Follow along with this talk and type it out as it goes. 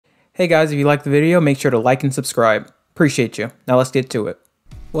Hey guys, if you liked the video, make sure to like and subscribe. Appreciate you. Now let's get to it.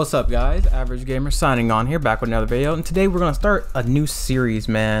 What's up guys, Average Gamer signing on here, back with another video, and today we're going to start a new series,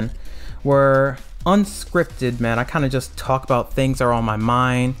 man, where Unscripted, man, I kind of just talk about things that are on my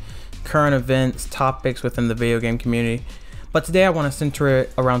mind, current events, topics within the video game community. But today I want to center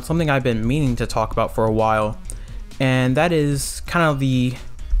it around something I've been meaning to talk about for a while, and that is kind of the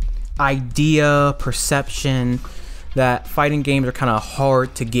idea, perception that fighting games are kind of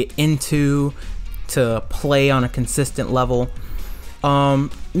hard to get into, to play on a consistent level.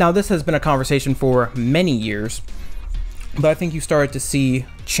 Now this has been a conversation for many years, but I think you started to see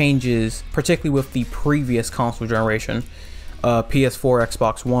changes, particularly with the previous console generation, PS4,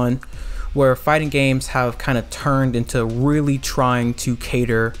 Xbox One, where fighting games have kind of turned into really trying to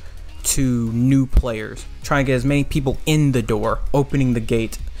cater to new players, trying to get as many people in the door, opening the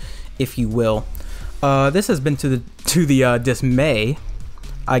gate, if you will. This has been to the dismay,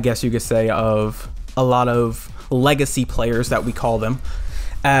 I guess you could say, of a lot of legacy players that we call them,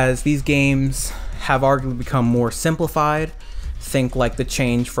 as these games have arguably become more simplified. Think like the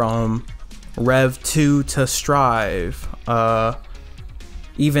change from Rev 2 to Strive,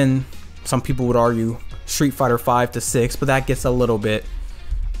 even some people would argue Street Fighter 5 to 6, but that gets a little bit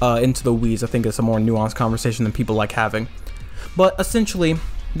into the weeds. I think it's a more nuanced conversation than people like having. But essentially,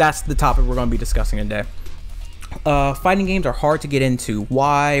 that's the topic we're going to be discussing today. Fighting games are hard to get into.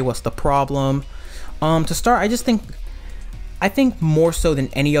 Why? What's the problem? To start, I think more so than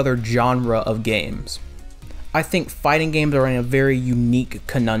any other genre of games, I think fighting games are in a very unique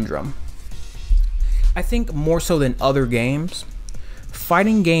conundrum. I think more so than other games,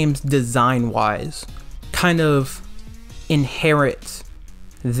 fighting games design-wise kind of inherit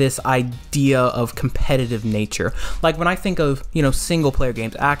this idea of competitive nature. Like when I think of, single player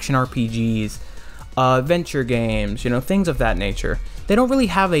games, action RPGs, adventure games, things of that nature, they don't really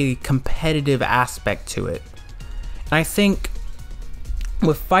have a competitive aspect to it. And I think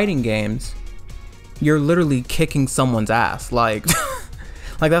with fighting games, you're literally kicking someone's ass, like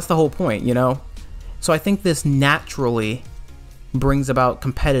that's the whole point, So I think this naturally brings about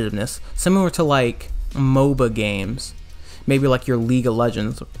competitiveness, similar to like MOBA games. Maybe like your League of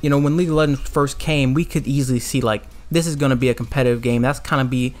Legends. When League of Legends first came, we could easily see like this is going to be a competitive game. That's kind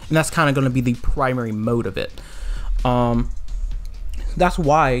of going to be the primary mode of it. That's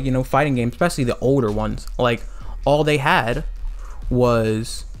why fighting games, especially the older ones, like all they had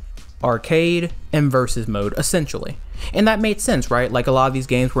was arcade and versus mode essentially, and that made sense, right? Like a lot of these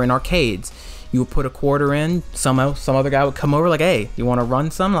games were in arcades. You would put a quarter in, some other guy would come over like, hey, you want to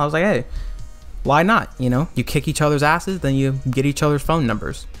run some? And I was like, hey, why not? You kick each other's asses, then you get each other's phone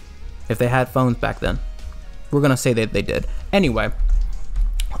numbers. If they had phones back then. We're going to say that they did. Anyway,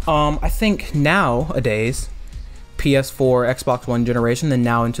 I think nowadays, PS4, Xbox One generation, then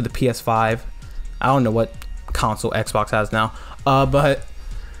now into the PS5. I don't know what console Xbox has now. But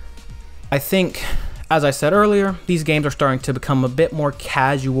I think, as I said earlier, these games are starting to become a bit more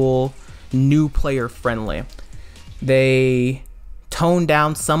casual, new player friendly. They tone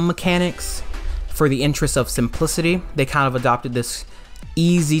down some mechanics for the interest of simplicity. They kind of adopted this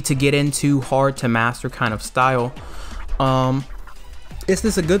easy to get into, hard to master kind of style. Is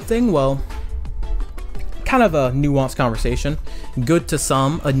this a good thing? Well, kind of a nuanced conversation. Good to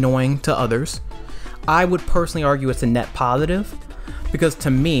some, annoying to others. I would personally argue it's a net positive, because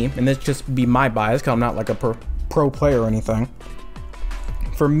to me, and this just be my bias because I'm not like a pro player or anything,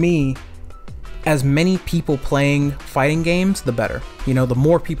 for me, as many people playing fighting games, the better. The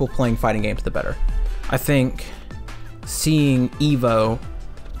more people playing fighting games, the better. I think seeing Evo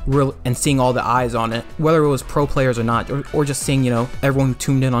and seeing all the eyes on it, whether it was pro players or not, or just seeing, everyone who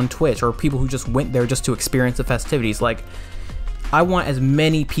tuned in on Twitch, or people who just went there just to experience the festivities, like, I want as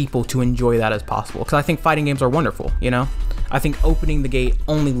many people to enjoy that as possible, because I think fighting games are wonderful, I think opening the gate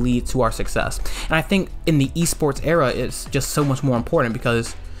only leads to our success. And I think in the esports era, it's just so much more important,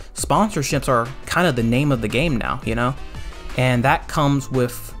 because sponsorships are kind of the name of the game now, and that comes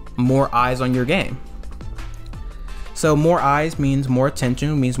with more eyes on your game. So more eyes means more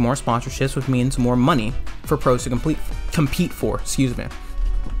attention, means more sponsorships, which means more money for pros to compete for, excuse me.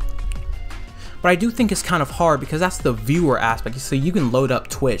 But I do think it's kind of hard, because that's the viewer aspect. So you can load up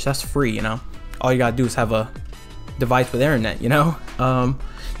Twitch, that's free, all you gotta do is have a device with internet, you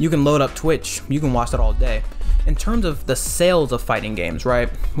can load up Twitch, you can watch that all day. In terms of the sales of fighting games, right,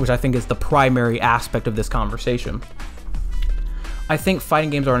 which I think is the primary aspect of this conversation, I think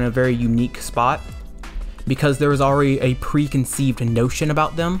fighting games are in a very unique spot, because there is already a preconceived notion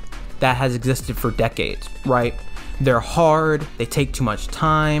about them that has existed for decades, right? They're hard, they take too much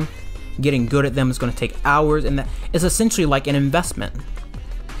time, getting good at them is going to take hours, and that is essentially like an investment.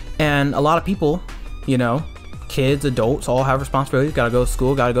 And a lot of people, you know, kids, adults, all have responsibilities. Gotta go to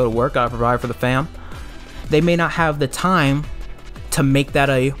school, gotta go to work, gotta provide for the fam. They may not have the time to make that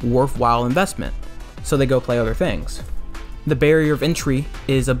a worthwhile investment, so they go play other things. The barrier of entry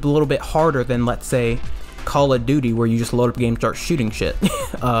is a little bit harder than, let's say, Call of Duty, where you just load up a game and start shooting shit.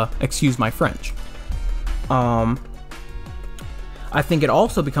 Excuse my French. I think it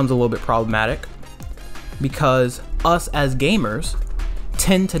also becomes a little bit problematic because us as gamers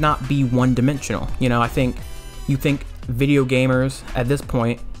tend to not be one-dimensional. You know, I think you think video gamers at this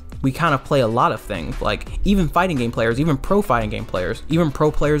point, we kind of play a lot of things, like even fighting game players, even pro fighting game players, even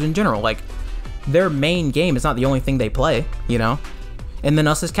pro players in general. Like, their main game is not the only thing they play, you know? And then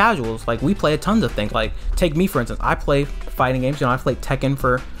us as casuals, like, we play tons of things. Like, take me, for instance. I play fighting games. You know, I played Tekken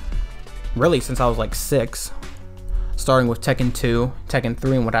for, really, since I was, like, 6. Starting with Tekken 2, Tekken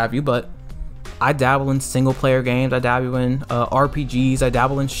 3, and what have you. But I dabble in single-player games. I dabble in RPGs. I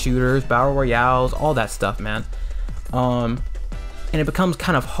dabble in shooters, battle royales, all that stuff, man. And it becomes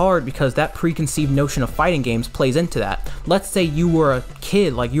kind of hard because that preconceived notion of fighting games plays into that. Let's say you were a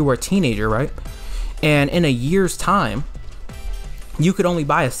kid, like you were a teenager, right? And in a year's time, you could only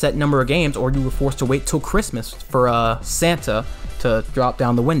buy a set number of games, or you were forced to wait till Christmas for Santa to drop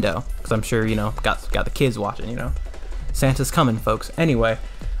down the window. Because I'm sure, you know, got the kids watching, you know. Santa's coming, folks. Anyway,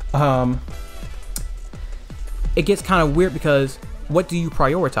 it gets kind of weird because what do you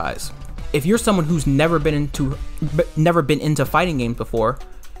prioritize? If you're someone who's never been into fighting games before,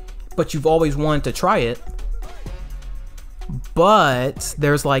 but you've always wanted to try it, but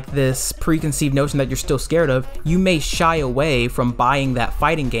there's like this preconceived notion that you're still scared of, you may shy away from buying that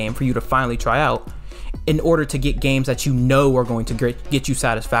fighting game for you to finally try out in order to get games that you know are going to get you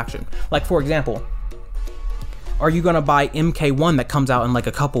satisfaction. Like, for example, are you going to buy MK1 that comes out in like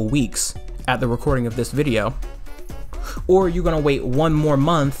a couple weeks at the recording of this video? Or are you going to wait one more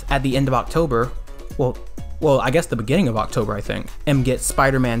month at the end of October? Well, I guess the beginning of October, I think, and get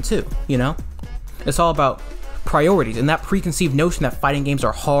Spider-Man 2, you know? It's all about priorities, and that preconceived notion that fighting games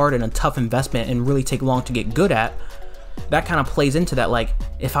are hard and a tough investment and really take long to get good at, that kind of plays into that. Like,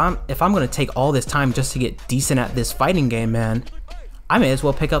 if I'm going to take all this time just to get decent at this fighting game, man, I may as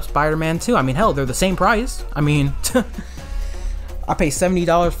well pick up Spider-Man 2. I mean, hell, they're the same price. I mean, I pay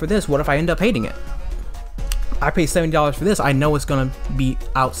 $70 for this. What if I end up hating it? I pay $70 for this. I know it's going to be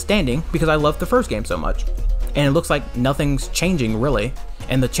outstanding because I love the first game so much. And it looks like nothing's changing, really.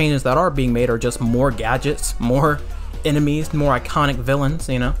 And the changes that are being made are just more gadgets, more enemies, more iconic villains,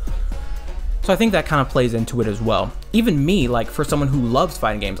 you know? So I think that kind of plays into it as well. Even me, like, for someone who loves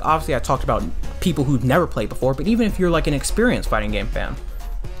fighting games, obviously I talked about people who've never played before, but even if you're like an experienced fighting game fan,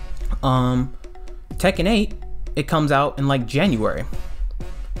 Tekken 8, it comes out in like January.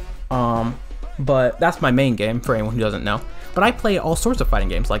 But that's my main game for anyone who doesn't know. But I play all sorts of fighting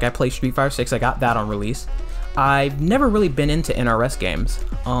games. Like, I play Street Fighter 6, I got that on release. I've never really been into NRS games.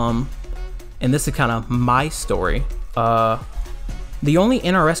 And this is kind of my story. The only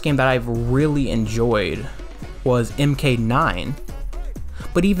NRS game that I've really enjoyed was MK9.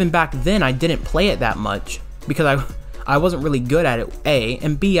 But even back then, I didn't play it that much because I wasn't really good at it, A,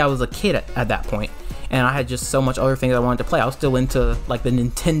 and B, I was a kid at that point. And I had just so much other things I wanted to play. I was still into, like, the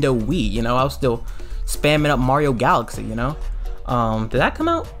Nintendo Wii, you know? I was still spamming up Mario Galaxy, you know? Did that come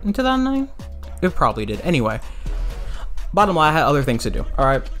out in 2009? It probably did. Anyway, bottom line, I had other things to do,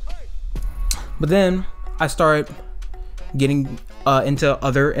 alright? But then I started getting into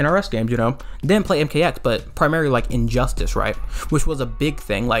other NRS games, you know? Didn't play MKX, but primarily, like, Injustice, right? Which was a big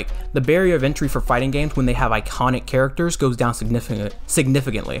thing. Like, the barrier of entry for fighting games when they have iconic characters goes down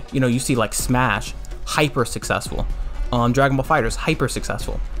significantly. You know, you see, like, Smash, hyper successful. Dragon Ball FighterZ, hyper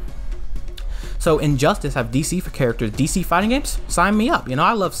successful. So Injustice have DC for characters. DC fighting games, sign me up. You know,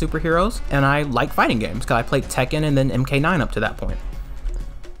 I love superheroes and I like fighting games because I played Tekken and then MK9 up to that point.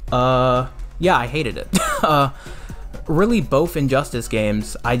 Yeah, I hated it. Really, both Injustice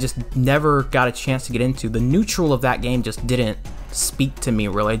games, I just never got a chance to get into. The neutral of that game just didn't speak to me,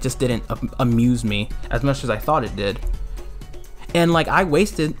 really. It just didn't amuse me as much as I thought it did. And, like, I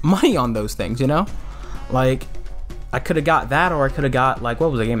wasted money on those things, you know? Like, I could have got that, or I could have got, like,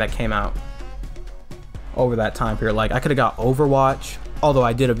 what was the game that came out over that time period? Like, I could have got Overwatch, although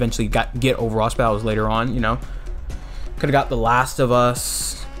I did eventually get Overwatch, but that was later on, you know? Could have got The Last of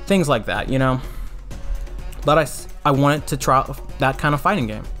Us, things like that, you know? But I wanted to try that kind of fighting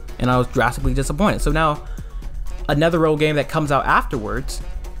game, and I was drastically disappointed. So now, another role game that comes out afterwards,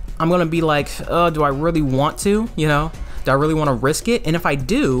 I'm gonna be like, do I really want to, you know? Do I really want to risk it? And if I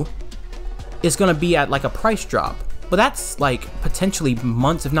do, it's gonna be at like a price drop. But that's like potentially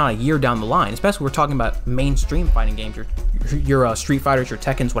months, if not a year down the line, especially we're talking about mainstream fighting games, your Street Fighters, your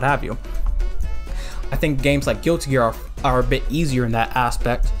Tekkens, what have you. I think games like Guilty Gear are a bit easier in that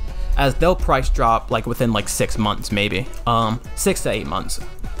aspect, as they'll price drop like within like 6 months, maybe 6 to 8 months.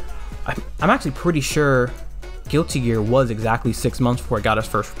 I'm actually pretty sure Guilty Gear was exactly 6 months before it got its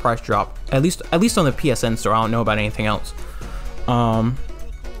first price drop, at least on the PSN store. I don't know about anything else.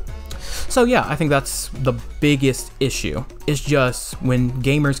 So yeah, I think that's the biggest issue. It's just when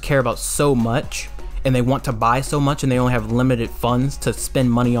gamers care about so much and they want to buy so much and they only have limited funds to spend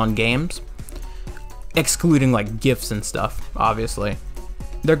money on games, excluding like gifts and stuff, obviously,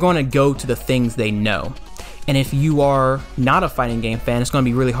 they're going to go to the things they know. And if you are not a fighting game fan, it's going to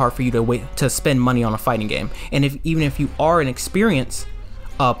be really hard for you to spend money on a fighting game. And even if you are an experienced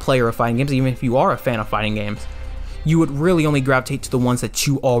player of fighting games, even if you are a fan of fighting games, you would really only gravitate to the ones that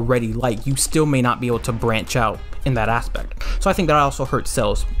you already like. You still may not be able to branch out in that aspect. So I think that also hurts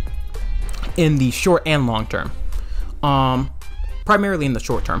sales in the short and long term. Primarily in the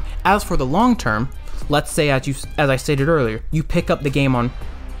short term. As for the long term, let's say, as I stated earlier, you pick up the game on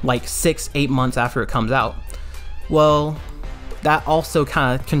like 6-8 months after it comes out. Well, that also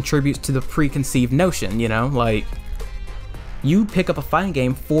kind of contributes to the preconceived notion, you know, like you pick up a fighting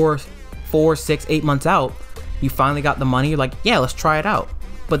game 4, 6, 8 months out, you finally got the money, you're like, yeah, let's try it out.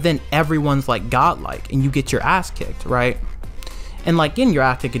 But then everyone's like godlike and you get your ass kicked, right? And like getting your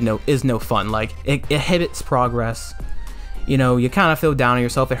ass kicked is no fun. Like it inhibits progress. You know, you kind of feel down on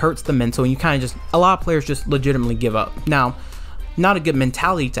yourself. It hurts the mental, and you kind of a lot of players just legitimately give up. Now, not a good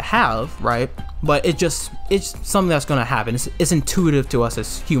mentality to have, right? But it's something that's going to happen. It's intuitive to us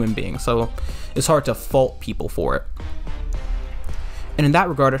as human beings, so it's hard to fault people for it. And in that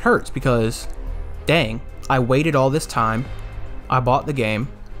regard, it hurts because, dang, I waited all this time, I bought the game,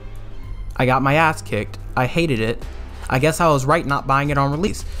 I got my ass kicked, I hated it. I guess I was right not buying it on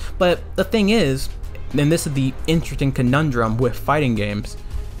release. But the thing is, and this is the interesting conundrum with fighting games,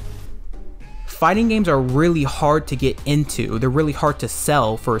 fighting games are really hard to get into. They're really hard to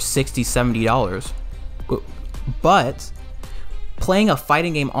sell for $60, $70. But playing a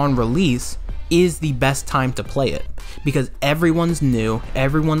fighting game on release is the best time to play it, because everyone's new,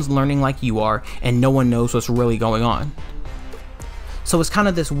 everyone's learning like you are, and no one knows what's really going on. So it's kind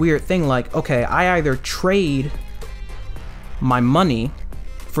of this weird thing, like, okay, I either trade my money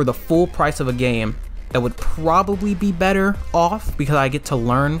for the full price of a game that would probably be better off because I get to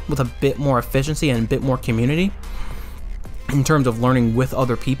learn with a bit more efficiency and a bit more community in terms of learning with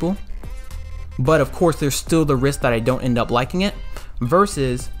other people. But of course, there's still the risk that I don't end up liking it,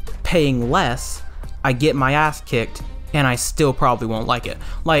 versus paying less, I get my ass kicked, and I still probably won't like it.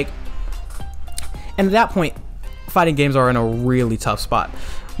 Like, and at that point, fighting games are in a really tough spot,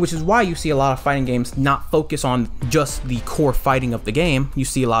 which is why you see a lot of fighting games not focus on just the core fighting of the game. You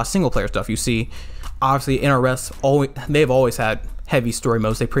see a lot of single player stuff. You see, obviously, NRS, they've always had heavy story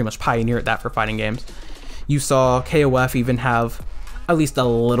modes. They pretty much pioneered that for fighting games. You saw KOF even have at least a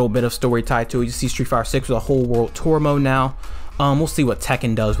little bit of story tied to it. You see Street Fighter 6 with a whole world tour mode now. We'll see what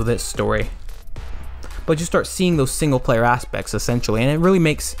Tekken does with its story. But you start seeing those single player aspects essentially, and it really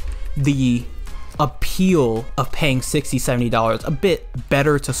makes the appeal of paying $60, $70 a bit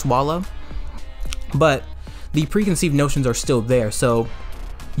better to swallow. But the preconceived notions are still there, so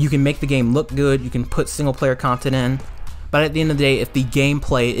you can make the game look good, you can put single player content in, but at the end of the day, if the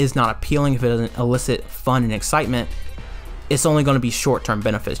gameplay is not appealing, if it doesn't elicit fun and excitement, it's only going to be short-term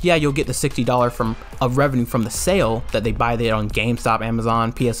benefits. Yeah, you'll get the $60 of revenue from the sale that they buy there on GameStop,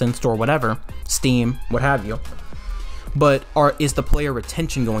 Amazon, PSN store, whatever, Steam, what have you. But is the player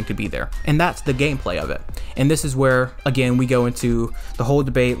retention going to be there? And that's the gameplay of it. And this is where, again, we go into the whole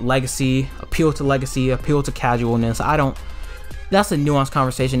debate, legacy, appeal to casualness. That's a nuanced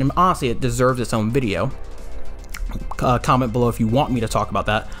conversation, and honestly, it deserves its own video. Comment below if you want me to talk about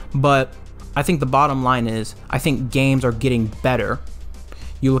that. But I think the bottom line is, I think games are getting better.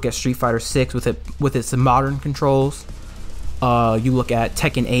 You look at Street Fighter 6 with its modern controls. You look at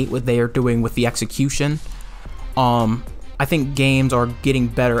Tekken 8, what they are doing with the execution. I think games are getting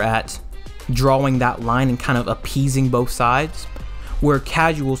better at drawing that line and kind of appeasing both sides, where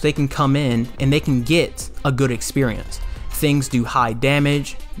casuals, they can come in and they can get a good experience. Things do high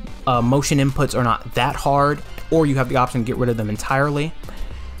damage, motion inputs are not that hard, or you have the option to get rid of them entirely.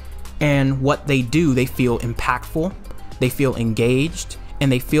 And what they do, they feel impactful, they feel engaged,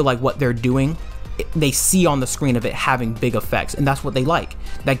 and they feel like what they're doing, they see on the screen of it having big effects, and that's what they like.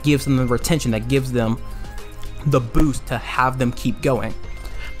 That gives them the retention, that gives them the boost to have them keep going.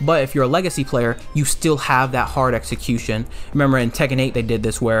 But if you're a legacy player, you still have that hard execution. Remember in Tekken 8 they did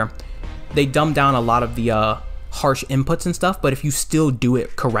this, where they dumbed down a lot of the harsh inputs and stuff, but if you still do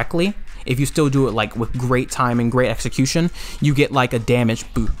it correctly, if you still do it like with great timing, great execution, you get like a damage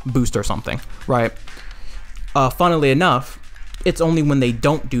boost or something, right? Funnily enough, it's only when they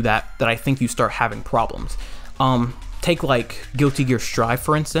don't do that that I think you start having problems. Take like Guilty Gear Strive,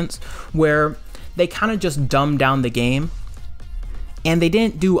 for instance, where they kind of just dumbed down the game and they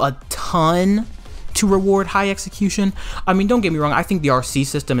didn't do a ton to reward high execution. I mean, don't get me wrong, I think the RC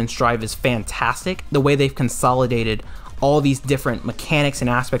system in Strive is fantastic. The way they've consolidated all these different mechanics and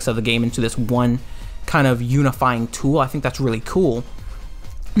aspects of the game into this one kind of unifying tool, I think that's really cool.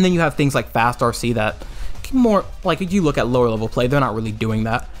 And then you have things like Fast RC that more, like if you look at lower level play, they're not really doing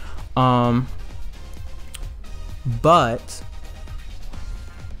that. But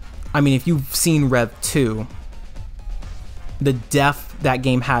I mean, if you've seen Rev 2, the depth that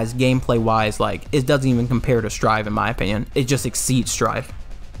game has gameplay wise, like it doesn't even compare to Strive in my opinion. It just exceeds Strive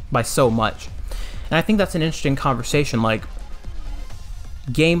by so much. And I think that's an interesting conversation, like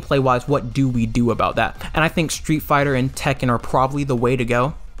gameplay wise, what do we do about that? And I think Street Fighter and Tekken are probably the way to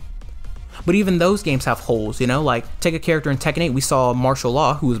go. But even those games have holes, you know, like take a character in Tekken 8, we saw Martial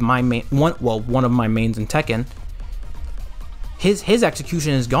Law, who was my main, one of my mains in Tekken. His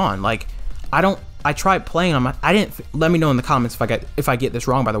execution is gone. Like I tried playing him. I didn't, let me know in the comments if I get this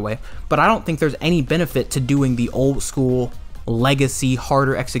wrong, by the way, but I don't think there's any benefit to doing the old school legacy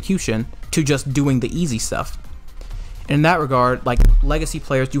harder execution to just doing the easy stuff. In that regard, like legacy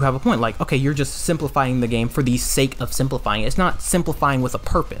players do have a point, like, okay, you're just simplifying the game for the sake of simplifying it. It's not simplifying with a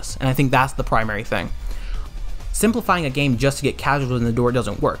purpose, and I think that's the primary thing. Simplifying a game just to get casuals in the door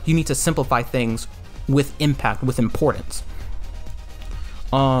doesn't work. You need to simplify things with impact, with importance.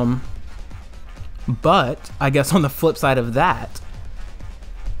 But I guess on the flip side of that,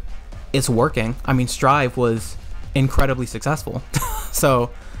 it's working. I mean, Strive was incredibly successful.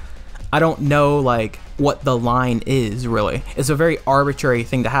 So I don't know like what the line is really. It's a very arbitrary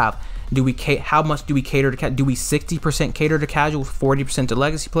thing to have. Do we how much do we cater to do we 60% cater to casuals, 40% to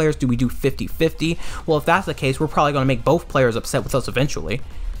legacy players? Do we do 50-50? Well, if that's the case, we're probably going to make both players upset with us eventually.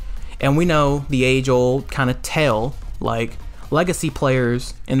 And we know the age-old kind of tale, like legacy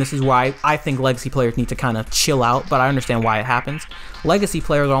players, and this is why I think legacy players need to kind of chill out, but I understand why it happens. Legacy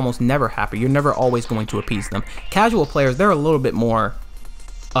players are almost never happy. You're never always going to appease them. Casual players, they're a little bit more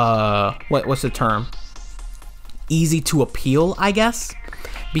what's the term? Easy to appeal, I guess,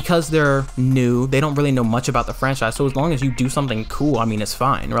 because they're new. They don't really know much about the franchise. So as long as you do something cool, I mean, it's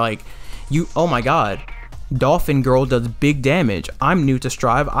fine. We're like, oh my god, Dolphin Girl does big damage. I'm new to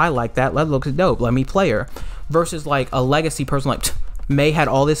Strive. I like that. That looks dope. Let me play her. Versus like a legacy person like May had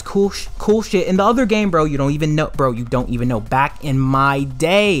all this cool shit in the other game, bro. You don't even know, bro. You don't even know. Back in my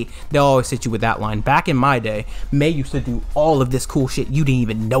day, they always hit you with that line. Back in my day, May used to do all of this cool shit you didn't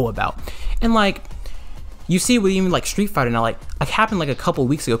even know about. And like, you see with even like Street Fighter now, like happened like a couple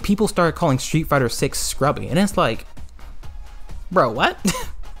weeks ago. People started calling Street Fighter 6 scrubby, and it's like, bro, what?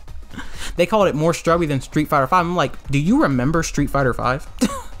 They called it more scrubby than Street Fighter 5. I'm like, do you remember Street Fighter 5?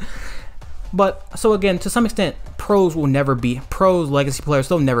 But so again, to some extent, pros, legacy players,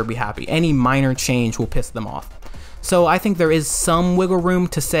 they'll never be happy. Any minor change will piss them off. So I think there is some wiggle room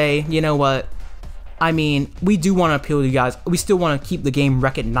to say, you know what? I mean, we do want to appeal to you guys. We still want to keep the game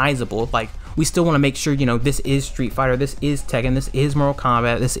recognizable. Like, we still want to make sure, you know, this is Street Fighter, this is Tekken, this is Mortal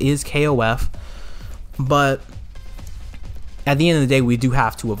Kombat, this is KOF. But at the end of the day, we do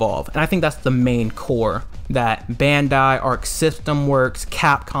have to evolve. And I think that's the main core that Bandai, Arc System Works,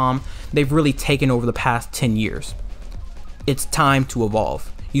 Capcom, they've really taken over the past 10 years. It's time to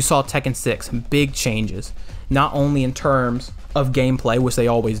evolve. You saw Tekken 6, big changes, not only in terms of gameplay, which they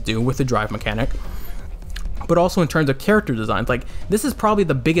always do with the drive mechanic, but also in terms of character designs. Like, this is probably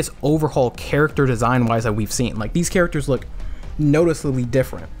the biggest overhaul character design wise that we've seen. Like, these characters look noticeably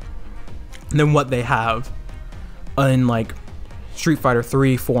different than what they have in like Street Fighter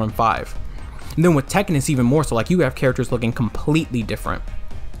 3, 4, and 5. And then with Tekken, it's even more so. Like, you have characters looking completely different.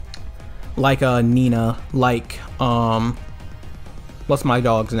 Like Nina, like what's my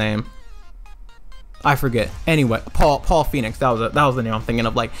dog's name? I forget. Anyway, Paul Phoenix. That was the name I'm thinking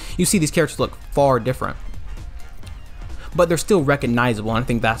of. Like, you see these characters look far different, but they're still recognizable, and I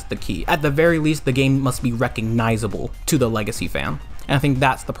think that's the key. At the very least, the game must be recognizable to the legacy fan, and I think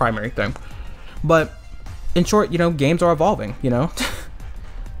that's the primary thing. But in short, you know, games are evolving, you know.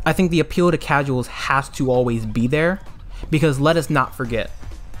 I think the appeal to casuals has to always be there, because let us not forget,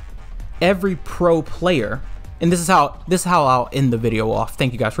 every pro player, and this is how I'll end the video off.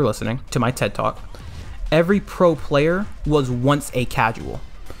 Thank you guys for listening to my TED Talk. Every pro player was once a casual.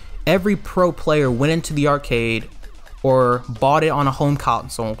 Every pro player went into the arcade or bought it on a home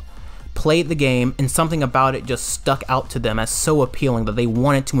console, played the game and something about it just stuck out to them as so appealing that they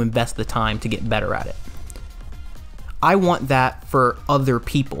wanted to invest the time to get better at it. I want that for other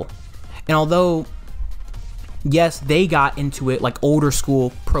people. And although, yes, they got into it, like older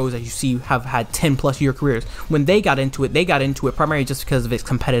school pros that you see have had 10+ year careers, when they got into it primarily just because of its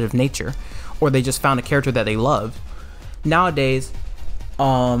competitive nature, or they just found a character that they loved. Nowadays,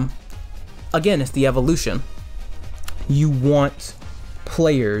 again, it's the evolution. You want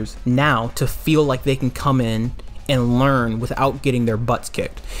players now to feel like they can come in and learn without getting their butts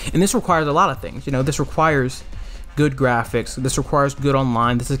kicked. And this requires a lot of things. You know, this requires good graphics, this requires good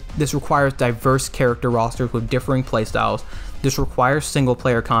online, this requires diverse character rosters with differing playstyles, this requires single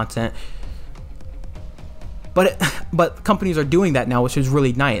player content. But companies are doing that now, which is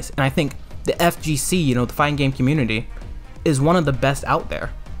really nice. And I think the FGC, you know, the fighting game community, is one of the best out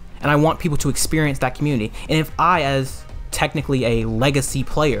there. And I want people to experience that community. And if I, as technically a legacy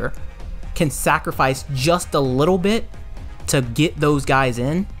player, can sacrifice just a little bit to get those guys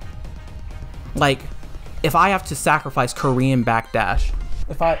in, like, if I have to sacrifice Korean backdash,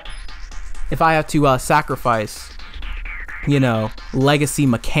 if I have to sacrifice, you know, legacy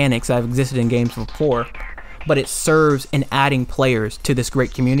mechanics that have existed in games before, but it serves in adding players to this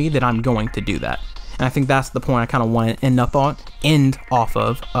great community, then I'm going to do that. And I think that's the point I kind of want to end off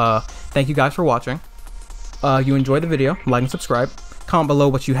of. Thank you guys for watching. You enjoyed the video, like and subscribe. Comment below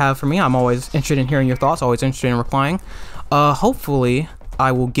what you have for me. I'm always interested in hearing your thoughts, always interested in replying. Hopefully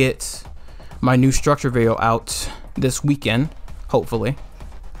I will get my new structure video out this weekend, hopefully.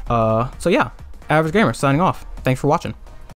 So yeah, Average Gamer signing off. Thanks for watching.